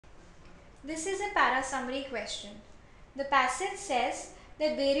This is a para summary question. The passage says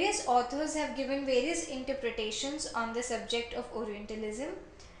that various authors have given various interpretations on the subject of Orientalism.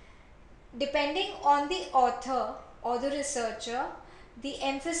 Depending on the author or the researcher, the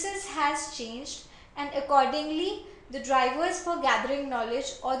emphasis has changed, and accordingly, the drivers for gathering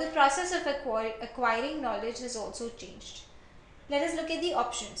knowledge or the process of acquiring knowledge has also changed. Let us look at the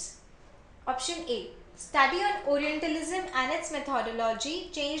options. Option A. Study on Orientalism and its methodology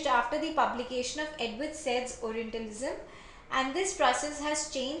changed after the publication of Edward Said's Orientalism, and this process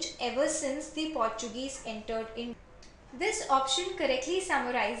has changed ever since the Portuguese entered India. This option correctly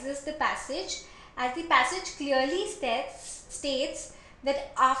summarizes the passage, as the passage clearly states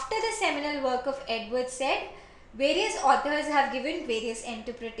that after the seminal work of Edward Said, various authors have given various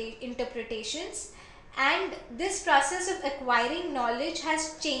interpretations, and this process of acquiring knowledge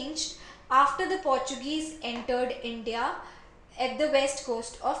has changed after the Portuguese entered India at the west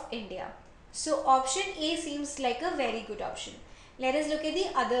coast of India. So option A seems like a very good option. Let us look at the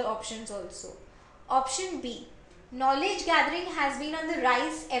other options also. Option B. Knowledge gathering has been on the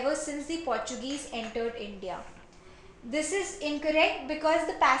rise ever since the Portuguese entered India. This is incorrect because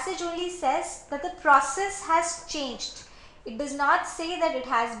the passage only says that the process has changed. It does not say that it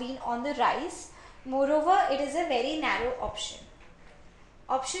has been on the rise. Moreover, it is a very narrow option.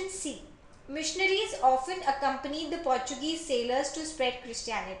 Option C. Missionaries often accompanied the Portuguese sailors to spread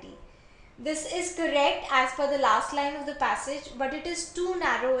Christianity. This is correct as per the last line of the passage, but it is too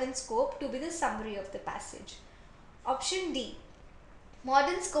narrow in scope to be the summary of the passage. Option D.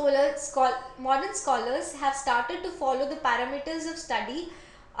 Modern scholars have started to follow the parameters of study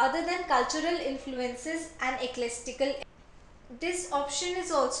other than cultural influences and ecclesiastical. This option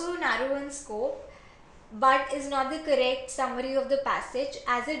is also narrow in scope but is not the correct summary of the passage,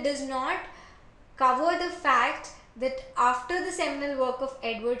 as it does not cover the fact that after the seminal work of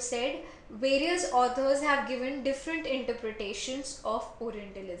Edward Said, various authors have given different interpretations of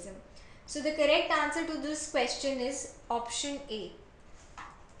Orientalism. So the correct answer to this question is option A.